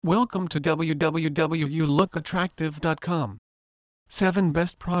Welcome to www.youlookattractive.com. 7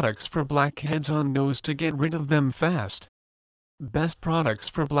 Best Products for Blackheads on Nose to get rid of them fast. Best Products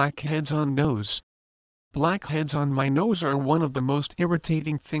for Blackheads on Nose. Blackheads on my nose are one of the most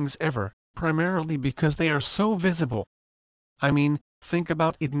irritating things ever, primarily because they are so visible. I mean, think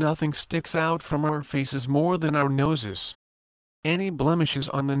about it, nothing sticks out from our faces more than our noses. Any blemishes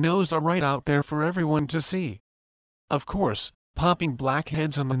on the nose are right out there for everyone to see. Of course, popping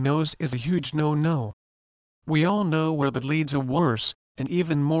blackheads on the nose is a huge no-no. We all know where that leads, a worse, and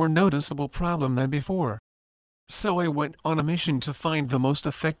even more noticeable problem than before. So I went on a mission to find the most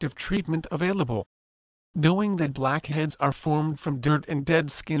effective treatment available. Knowing that blackheads are formed from dirt and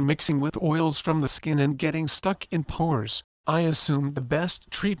dead skin mixing with oils from the skin and getting stuck in pores, I assumed the best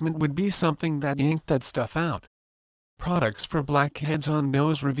treatment would be something that yanked that stuff out. Products for Blackheads on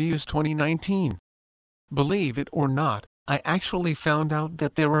Nose Reviews 2019. Believe it or not, I actually found out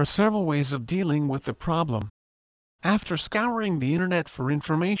that there are several ways of dealing with the problem. After scouring the internet for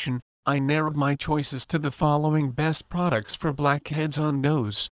information, I narrowed my choices to the following best products for blackheads on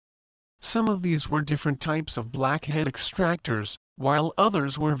nose. Some of these were different types of blackhead extractors, while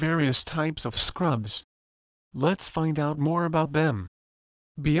others were various types of scrubs. Let's find out more about them.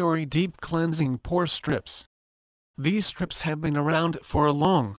 Biore Deep Cleansing Pore Strips. These strips have been around for a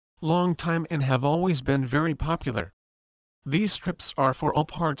long time and have always been very popular. These strips are for all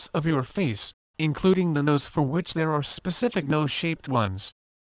parts of your face, including the nose, for which there are specific nose-shaped ones.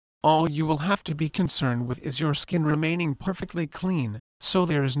 All you will have to be concerned with is your skin remaining perfectly clean, so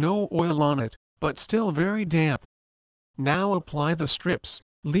there is no oil on it, but still very damp. Now apply the strips,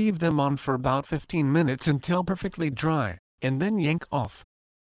 leave them on for about 15 minutes until perfectly dry, and then yank off.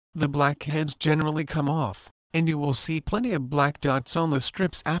 The blackheads generally come off, and you will see plenty of black dots on the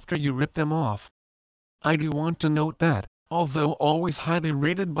strips after you rip them off. I do want to note that, although always highly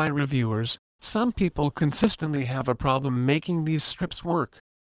rated by reviewers, some people consistently have a problem making these strips work.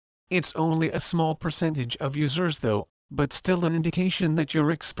 It's only a small percentage of users though, but still an indication that your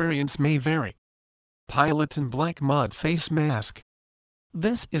experience may vary. Pilotin Black Mud Face Mask.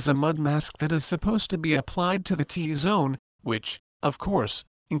 This is a mud mask that is supposed to be applied to the T-zone, which, of course,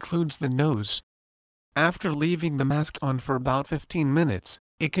 includes the nose. After leaving the mask on for about 15 minutes,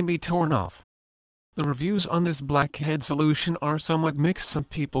 it can be torn off. The reviews on this blackhead solution are somewhat mixed. Some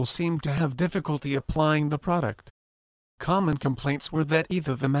people seem to have difficulty applying the product. Common complaints were that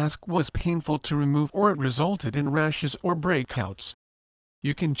either the mask was painful to remove or it resulted in rashes or breakouts.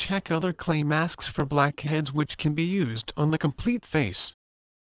 You can check other clay masks for blackheads which can be used on the complete face.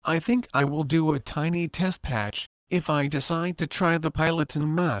 I think I will do a tiny test patch, if I decide to try the Pilotin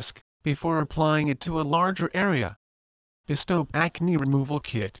mask, before applying it to a larger area. Bestop Acne Removal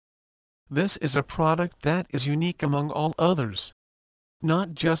Kit. This is a product that is unique among all others.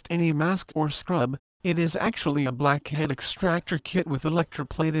 Not just any mask or scrub, it is actually a blackhead extractor kit with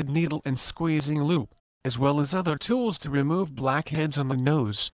electroplated needle and squeezing loop, as well as other tools to remove blackheads on the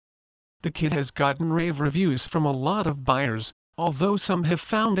nose. The kit has gotten rave reviews from a lot of buyers, although some have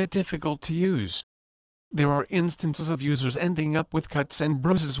found it difficult to use. There are instances of users ending up with cuts and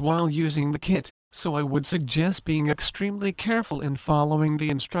bruises while using the kit, so I would suggest being extremely careful in following the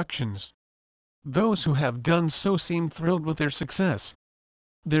instructions. Those who have done so seem thrilled with their success.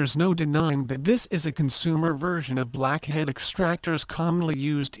 There's no denying that this is a consumer version of blackhead extractors commonly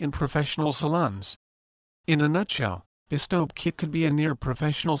used in professional salons. In a nutshell, Bestop Kit could be a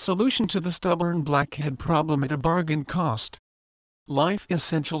near-professional solution to the stubborn blackhead problem at a bargain cost. Life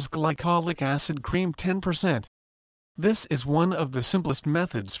Essentials Glycolic Acid Cream 10%. This is one of the simplest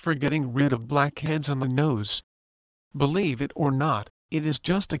methods for getting rid of blackheads on the nose. Believe it or not, it is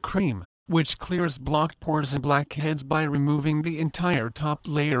just a cream, which clears blocked pores and blackheads by removing the entire top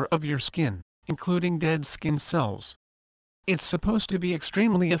layer of your skin, including dead skin cells. It's supposed to be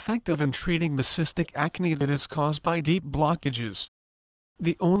extremely effective in treating the cystic acne that is caused by deep blockages.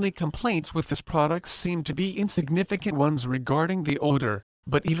 The only complaints with this product seem to be insignificant ones regarding the odor,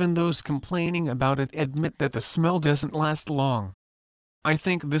 but even those complaining about it admit that the smell doesn't last long. I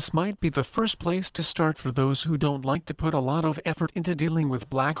think this might be the first place to start for those who don't like to put a lot of effort into dealing with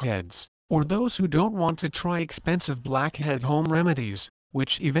blackheads, or those who don't want to try expensive blackhead home remedies,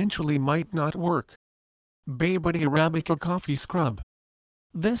 which eventually might not work. Bayberry Arabica Coffee Scrub.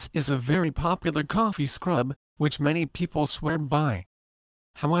 This is a very popular coffee scrub, which many people swear by.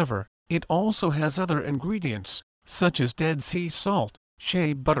 However, it also has other ingredients, such as Dead Sea salt,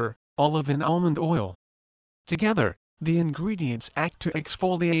 shea butter, olive and almond oil. Together, the ingredients act to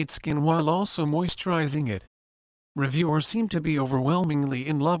exfoliate skin while also moisturizing it. Reviewers seem to be overwhelmingly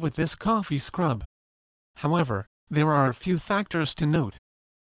in love with this coffee scrub. However, there are a few factors to note.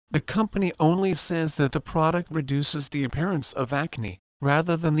 The company only says that the product reduces the appearance of acne,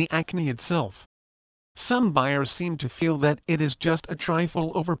 rather than the acne itself. Some buyers seem to feel that it is just a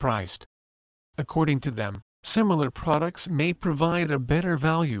trifle overpriced. According to them, similar products may provide a better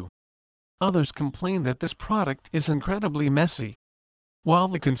value. Others complain that this product is incredibly messy. While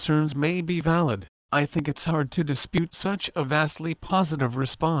the concerns may be valid, I think it's hard to dispute such a vastly positive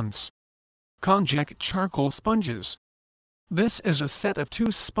response. Konjac Charcoal Sponges. This is a set of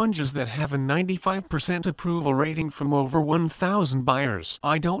 2 sponges that have a 95% approval rating from over 1,000 buyers.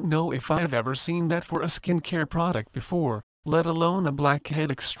 I don't know if I've ever seen that for a skincare product before, let alone a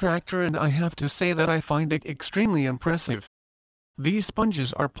blackhead extractor, and I have to say that I find it extremely impressive. These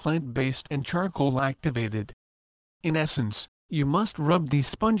sponges are plant-based and charcoal activated. In essence, you must rub these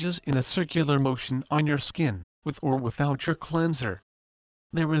sponges in a circular motion on your skin, with or without your cleanser.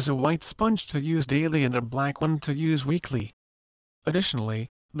 There is a white sponge to use daily and a black one to use weekly. Additionally,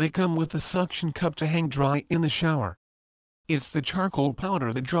 they come with a suction cup to hang dry in the shower. It's the charcoal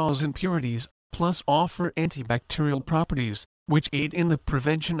powder that draws impurities, plus offer antibacterial properties, which aid in the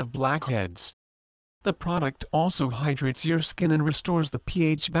prevention of blackheads. The product also hydrates your skin and restores the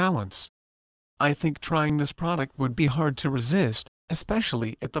pH balance. I think trying this product would be hard to resist,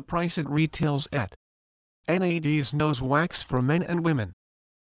 especially at the price it retails at. NAD's Nose Wax for Men and Women.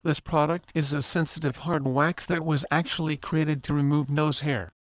 This product is a sensitive hard wax that was actually created to remove nose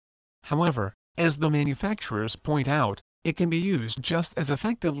hair. However, as the manufacturers point out, it can be used just as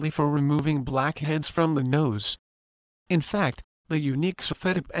effectively for removing blackheads from the nose. In fact, the unique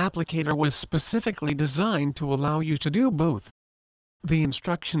Sofetip applicator was specifically designed to allow you to do both. The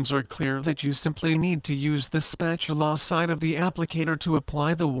instructions are clear that you simply need to use the spatula side of the applicator to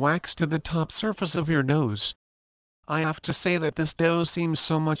apply the wax to the top surface of your nose. I have to say that this dough seems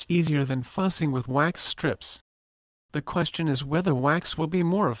so much easier than fussing with wax strips. The question is whether wax will be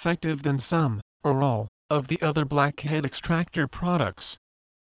more effective than some, or all, of the other blackhead extractor products.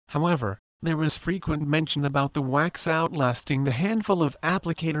 However, there is frequent mention about the wax outlasting the handful of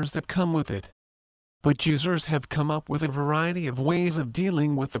applicators that come with it. But users have come up with a variety of ways of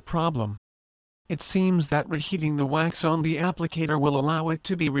dealing with the problem. It seems that reheating the wax on the applicator will allow it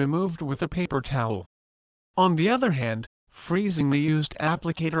to be removed with a paper towel. On the other hand, freezing the used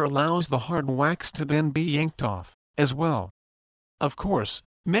applicator allows the hard wax to then be yanked off, as well. Of course,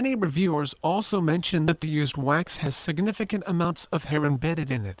 many reviewers also mention that the used wax has significant amounts of hair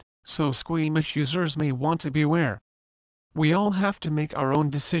embedded in it, so squeamish users may want to beware. We all have to make our own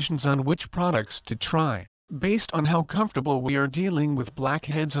decisions on which products to try, based on how comfortable we are dealing with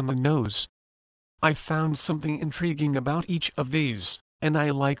blackheads on the nose. I found something intriguing about each of these, and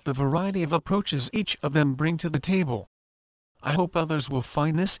I like the variety of approaches each of them bring to the table. I hope others will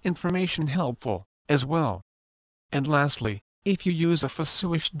find this information helpful, as well. And lastly, if you use a face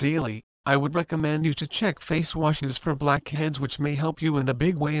wash daily, I would recommend you to check face washes for blackheads, which may help you in a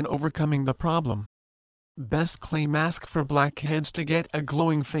big way in overcoming the problem. Best clay mask for blackheads to get a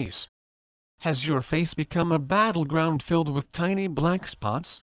glowing face. Has your face become a battleground filled with tiny black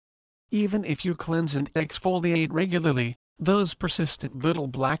spots? Even if you cleanse and exfoliate regularly, those persistent little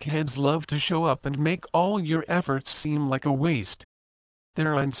blackheads love to show up and make all your efforts seem like a waste.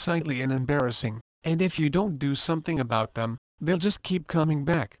 They're unsightly and embarrassing, and if you don't do something about them, they'll just keep coming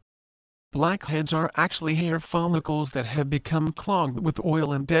back. Blackheads are actually hair follicles that have become clogged with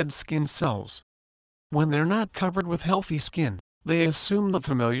oil and dead skin cells. When they're not covered with healthy skin, they assume the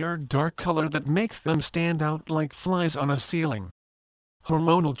familiar dark color that makes them stand out like flies on a ceiling.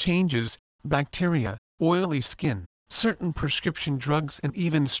 Hormonal changes, bacteria, oily skin, certain prescription drugs and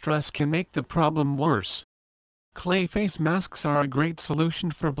even stress can make the problem worse. Clay face masks are a great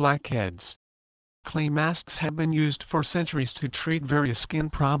solution for blackheads. Clay masks have been used for centuries to treat various skin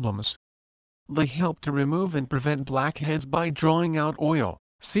problems. They help to remove and prevent blackheads by drawing out oil,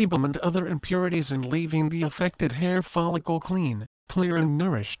 sebum and other impurities and leaving the affected hair follicle clean, clear and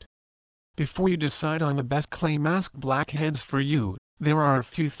nourished. Before you decide on the best clay mask blackheads for you, there are a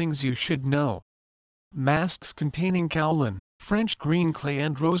few things you should know. Masks containing kaolin, French green clay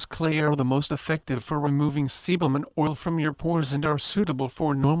and rose clay are the most effective for removing sebum and oil from your pores and are suitable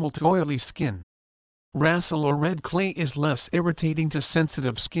for normal to oily skin. Rassel or red clay is less irritating to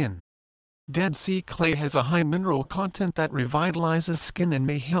sensitive skin. Dead Sea clay has a high mineral content that revitalizes skin and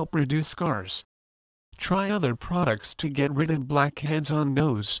may help reduce scars. Try other products to get rid of blackheads on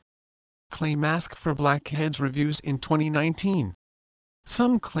nose. Clay mask for blackheads reviews in 2019.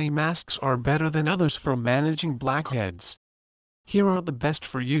 Some clay masks are better than others for managing blackheads. Here are the best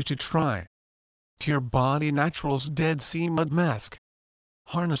for you to try. Pure Body Naturals Dead Sea Mud Mask.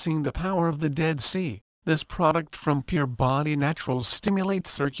 Harnessing the power of the Dead Sea, This product from Pure Body Naturals stimulates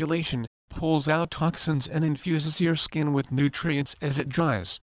circulation, pulls out toxins and infuses your skin with nutrients as it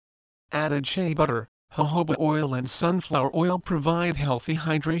dries. Added shea butter, jojoba oil and sunflower oil provide healthy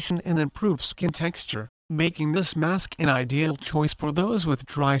hydration and improve skin texture, making this mask an ideal choice for those with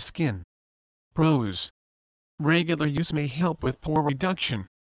dry skin. Pros: regular use may help with pore reduction.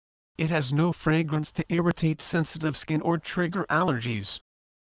 It has no fragrance to irritate sensitive skin or trigger allergies.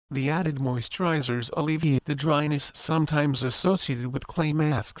 The added moisturizers alleviate the dryness sometimes associated with clay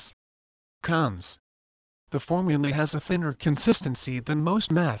masks. Cons: the formula has a thinner consistency than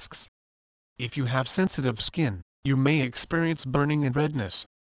most masks. If you have sensitive skin, you may experience burning and redness.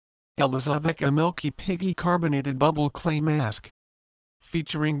 Elizavec, a milky piggy carbonated bubble clay mask.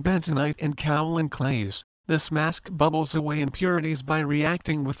 Featuring bentonite and kaolin clays, this mask bubbles away impurities by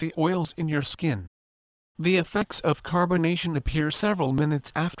reacting with the oils in your skin. The effects of carbonation appear several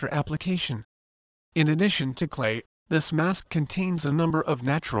minutes after application. In addition to clay, this mask contains a number of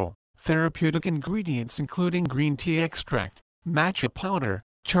natural, therapeutic ingredients including green tea extract, matcha powder,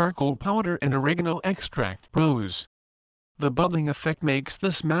 charcoal powder and oregano extract. Pros: the bubbling effect makes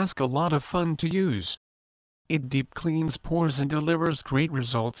this mask a lot of fun to use. It deep cleans pores and delivers great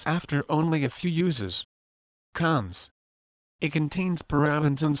results after only a few uses. Cons: it contains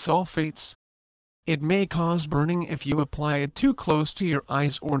parabens and sulfates. It may cause burning if you apply it too close to your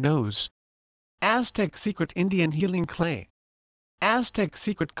eyes or nose. Aztec Secret Indian Healing Clay. Aztec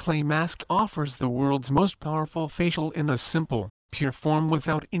Secret Clay Mask offers the world's most powerful facial in a simple, pure form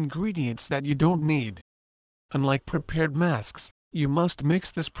without ingredients that you don't need. Unlike prepared masks, you must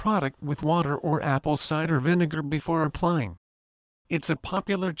mix this product with water or apple cider vinegar before applying. It's a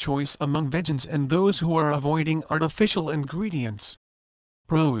popular choice among vegans and those who are avoiding artificial ingredients.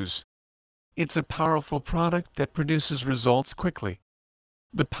 Pros: it's a powerful product that produces results quickly.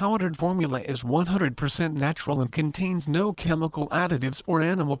 The powdered formula is 100% natural and contains no chemical additives or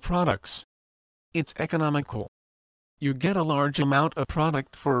animal products. It's economical. You get a large amount of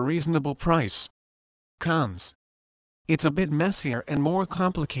product for a reasonable price. Cons: it's a bit messier and more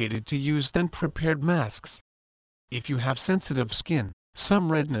complicated to use than prepared masks. If you have sensitive skin, some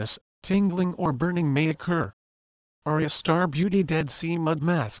redness, tingling or burning may occur. Arya Star Beauty Dead Sea Mud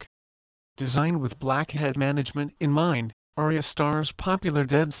Mask. Designed with blackhead management in mind, Arya Star's popular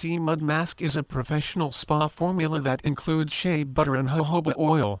Dead Sea Mud Mask is a professional spa formula that includes shea butter and jojoba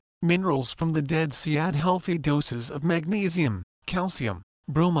oil. Minerals from the Dead Sea add healthy doses of magnesium, calcium,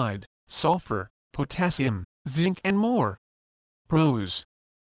 bromide, sulfur, potassium, zinc and more. Pros: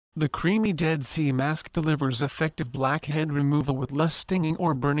 the creamy Dead Sea mask delivers effective blackhead removal with less stinging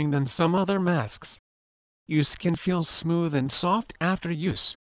or burning than some other masks. Your skin feels smooth and soft after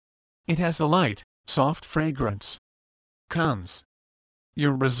use. It has a light, soft fragrance. Cons: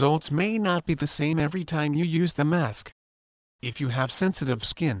 your results may not be the same every time you use the mask. If you have sensitive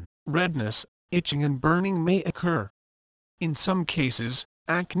skin, redness, itching and burning may occur. In some cases,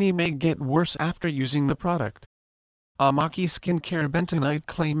 acne may get worse after using the product. Amaki Skincare Bentonite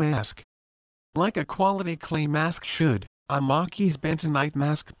Clay Mask. Like a quality clay mask should, Amaki's bentonite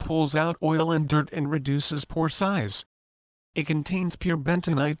mask pulls out oil and dirt and reduces pore size. It contains pure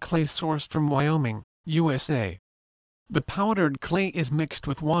bentonite clay sourced from Wyoming, USA. The powdered clay is mixed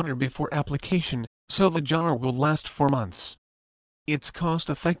with water before application, so the jar will last for months. Its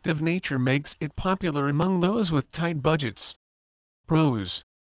cost-effective nature makes it popular among those with tight budgets. Pros: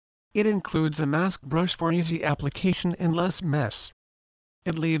 it includes a mask brush for easy application and less mess.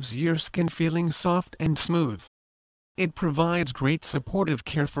 It leaves your skin feeling soft and smooth. It provides great supportive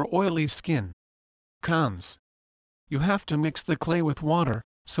care for oily skin. Cons: you have to mix the clay with water,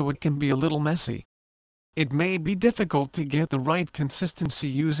 so it can be a little messy. It may be difficult to get the right consistency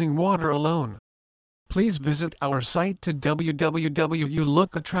using water alone. Please visit our site to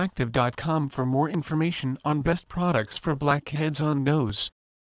www.youlookattractive.com for more information on best products for blackheads on nose.